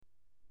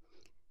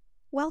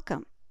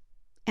Welcome.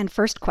 And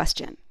first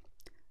question,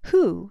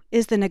 who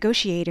is the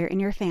negotiator in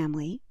your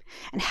family,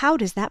 and how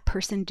does that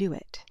person do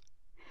it?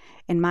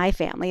 In my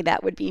family,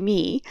 that would be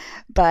me,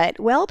 but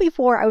well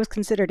before I was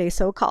considered a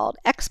so-called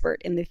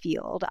expert in the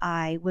field,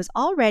 I was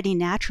already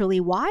naturally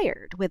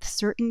wired with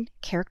certain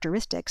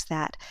characteristics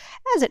that,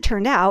 as it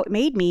turned out,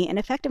 made me an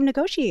effective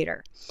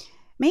negotiator.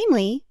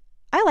 Mainly,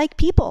 I like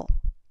people.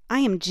 I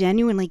am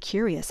genuinely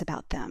curious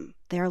about them,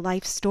 their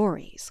life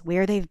stories,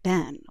 where they've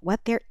been,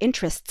 what their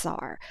interests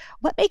are,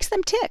 what makes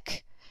them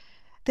tick.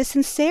 The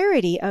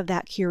sincerity of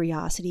that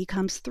curiosity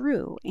comes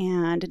through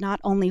and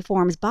not only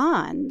forms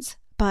bonds,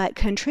 but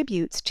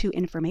contributes to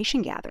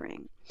information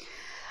gathering.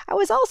 I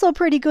was also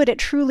pretty good at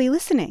truly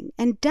listening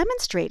and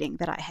demonstrating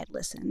that I had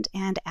listened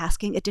and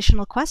asking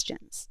additional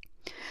questions.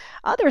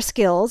 Other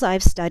skills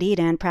I've studied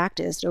and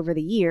practiced over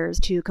the years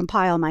to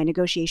compile my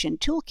negotiation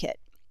toolkit.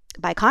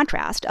 By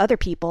contrast, other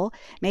people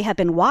may have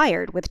been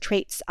wired with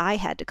traits I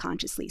had to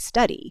consciously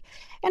study,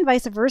 and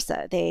vice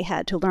versa. They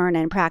had to learn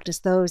and practice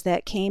those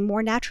that came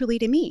more naturally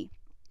to me.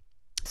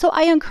 So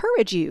I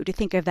encourage you to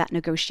think of that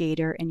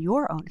negotiator in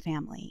your own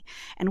family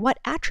and what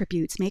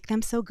attributes make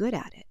them so good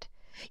at it.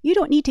 You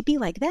don't need to be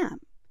like them.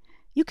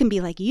 You can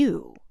be like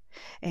you.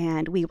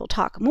 And we will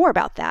talk more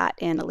about that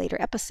in a later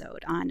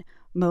episode on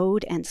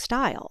mode and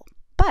style.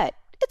 But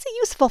it's a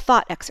useful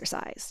thought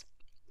exercise.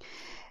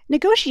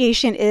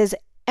 Negotiation is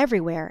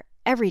everywhere,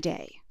 every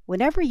day.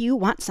 Whenever you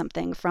want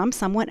something from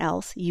someone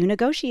else, you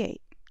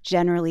negotiate.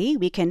 Generally,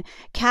 we can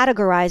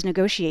categorize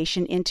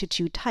negotiation into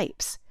two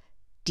types: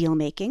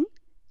 deal-making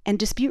and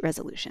dispute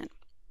resolution.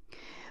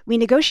 We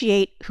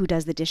negotiate who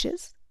does the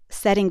dishes,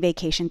 setting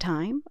vacation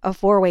time, a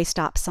four-way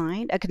stop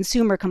sign, a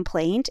consumer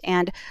complaint,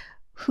 and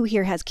who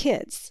here has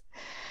kids.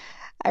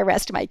 I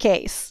rest my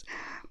case.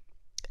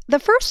 The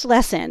first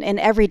lesson in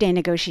everyday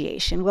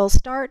negotiation will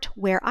start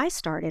where I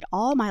started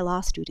all my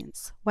law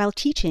students while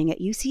teaching at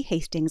UC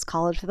Hastings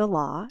College for the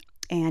Law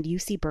and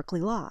UC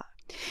Berkeley Law.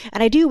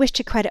 And I do wish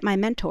to credit my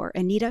mentor,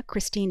 Anita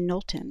Christine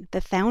Knowlton,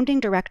 the founding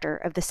director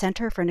of the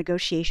Center for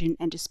Negotiation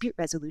and Dispute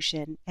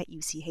Resolution at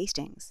UC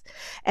Hastings,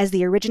 as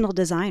the original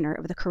designer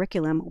of the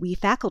curriculum we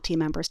faculty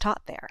members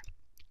taught there.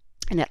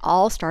 And it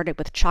all started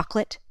with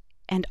chocolate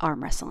and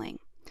arm wrestling.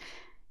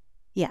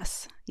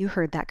 Yes, you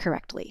heard that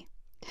correctly.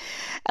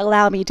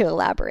 Allow me to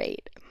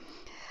elaborate.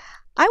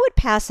 I would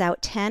pass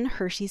out 10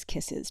 Hershey's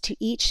Kisses to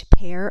each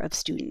pair of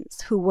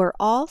students who were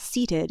all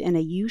seated in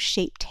a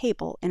U-shaped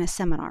table in a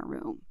seminar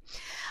room.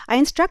 I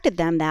instructed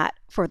them that,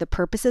 for the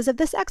purposes of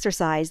this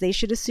exercise, they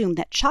should assume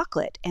that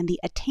chocolate and the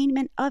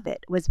attainment of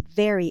it was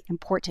very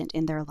important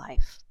in their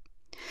life.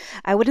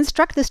 I would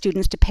instruct the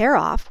students to pair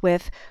off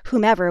with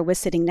whomever was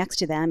sitting next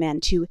to them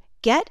and to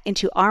get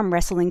into arm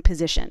wrestling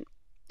position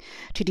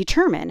to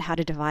determine how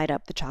to divide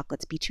up the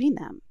chocolates between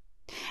them.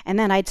 And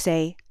then I'd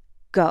say,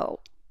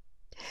 go.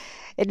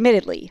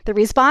 Admittedly, the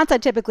response I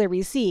typically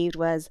received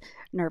was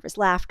nervous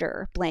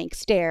laughter, blank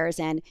stares,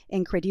 and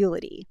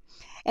incredulity.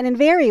 And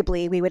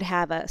invariably, we would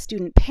have a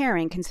student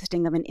pairing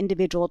consisting of an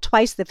individual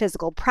twice the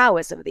physical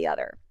prowess of the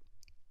other.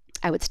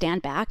 I would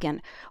stand back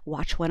and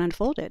watch what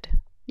unfolded.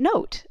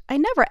 Note, I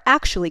never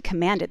actually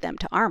commanded them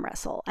to arm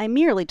wrestle. I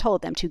merely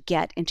told them to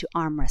get into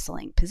arm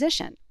wrestling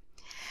position.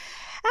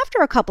 After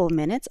a couple of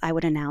minutes, I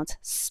would announce,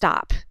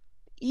 stop,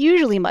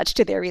 usually much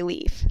to their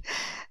relief.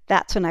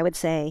 That's when I would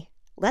say,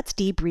 let's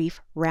debrief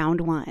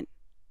round one.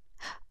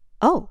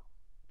 Oh,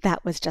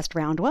 that was just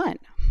round one.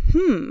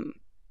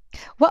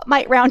 What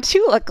might round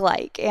two look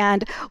like?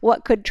 And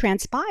what could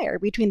transpire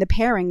between the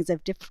pairings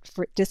of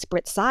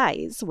disparate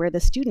size where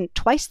the student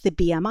twice the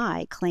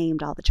BMI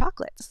claimed all the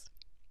chocolates?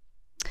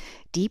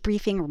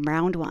 Debriefing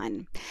round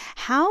one.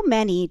 How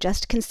many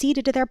just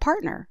conceded to their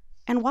partner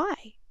and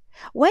why?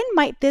 When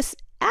might this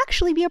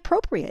actually be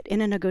appropriate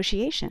in a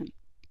negotiation?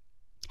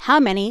 How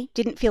many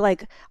didn't feel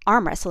like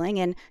arm wrestling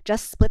and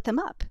just split them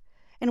up?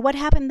 And what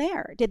happened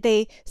there? Did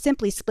they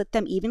simply split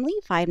them evenly,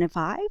 5 and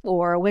 5?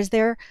 Or was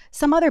there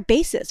some other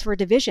basis for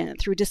division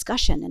through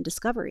discussion and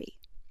discovery?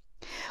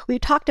 We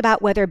talked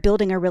about whether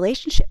building a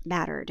relationship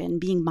mattered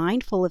and being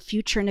mindful of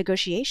future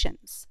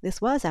negotiations. This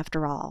was,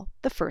 after all,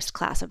 the first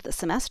class of the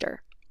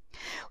semester.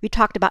 We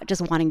talked about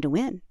just wanting to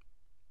win.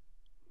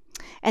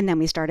 And then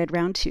we started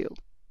round two.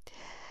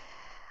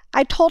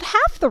 I told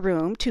half the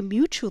room to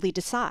mutually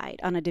decide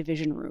on a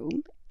division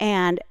room,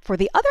 and for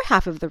the other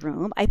half of the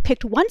room, I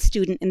picked one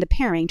student in the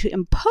pairing to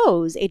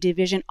impose a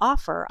division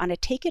offer on a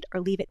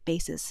take-it-or-leave-it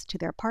basis to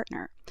their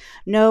partner.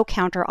 No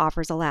counter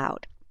offers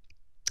allowed.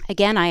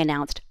 Again, I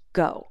announced,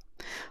 go,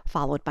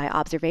 followed by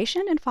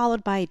observation and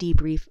followed by a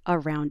debrief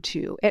of round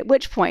two, at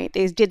which point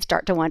they did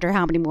start to wonder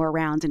how many more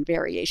rounds and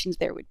variations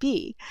there would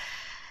be.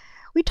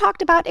 We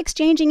talked about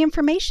exchanging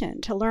information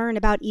to learn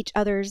about each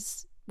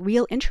other's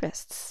real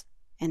interests.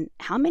 And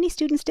how many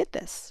students did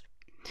this?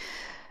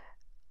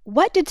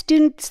 What did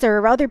students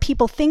or other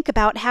people think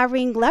about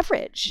having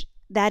leverage?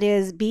 That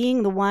is,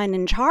 being the one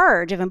in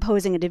charge of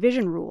imposing a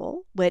division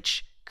rule,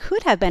 which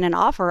could have been an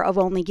offer of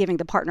only giving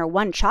the partner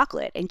one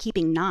chocolate and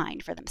keeping 9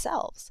 for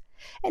themselves,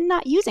 and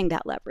not using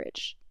that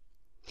leverage.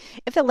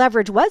 If the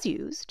leverage was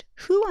used,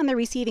 who on the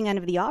receiving end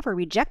of the offer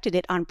rejected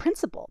it on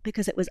principle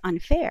because it was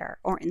unfair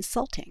or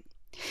insulting?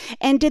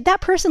 And did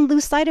that person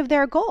lose sight of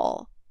their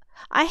goal?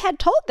 I had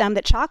told them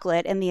that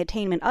chocolate and the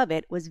attainment of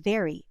it was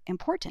very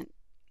important.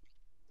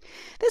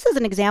 This is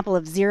an example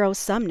of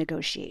zero-sum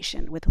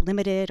negotiation with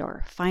limited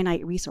or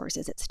finite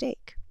resources at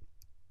stake.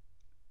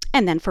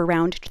 And then for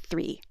round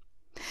 3,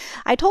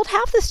 I told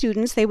half the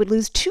students they would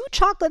lose 2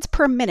 chocolates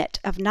per minute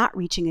of not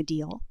reaching a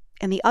deal,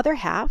 and the other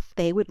half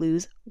they would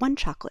lose 1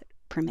 chocolate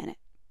per minute.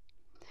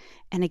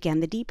 And again,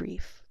 the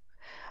debrief.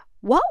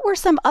 What were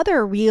some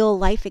other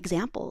real-life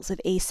examples of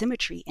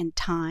asymmetry in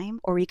time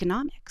or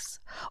economics,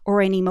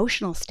 or in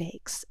emotional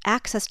stakes,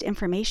 access to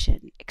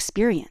information,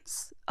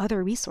 experience,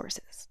 other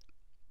resources?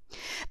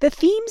 The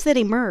themes that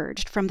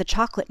emerged from the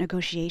chocolate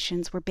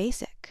negotiations were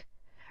basic.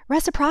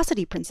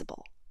 Reciprocity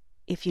principle.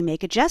 If you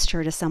make a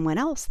gesture to someone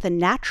else, the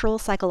natural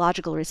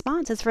psychological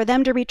response is for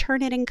them to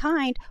return it in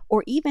kind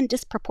or even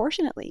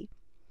disproportionately.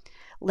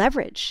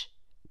 Leverage,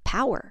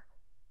 power,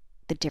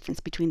 the difference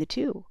between the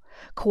two.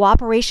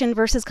 Cooperation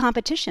versus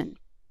competition,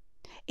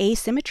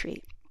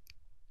 asymmetry.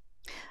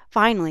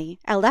 Finally,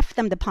 I left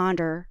them to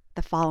ponder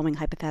the following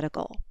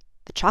hypothetical: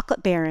 the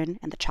chocolate baron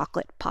and the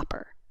chocolate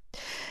popper.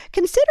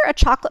 Consider a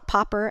chocolate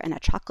popper and a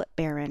chocolate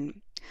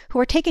baron who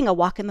are taking a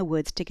walk in the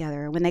woods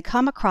together when they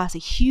come across a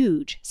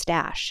huge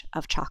stash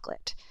of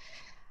chocolate.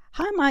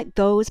 How might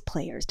those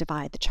players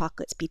divide the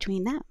chocolates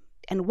between them?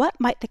 And what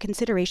might the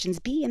considerations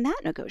be in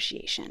that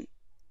negotiation?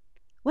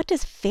 What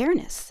does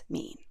fairness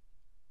mean?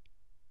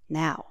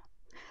 Now,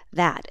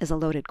 that is a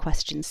loaded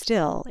question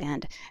still,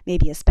 and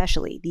maybe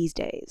especially these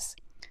days.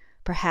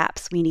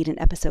 Perhaps we need an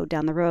episode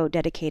down the road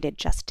dedicated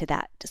just to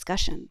that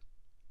discussion.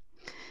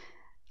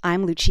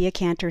 I'm Lucia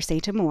Cantor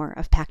St. Amour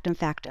of Pactum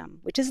Factum,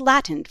 which is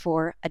Latin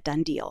for a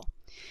done deal.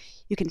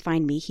 You can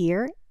find me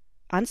here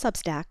on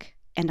Substack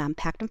and on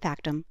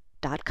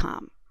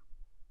pactumfactum.com.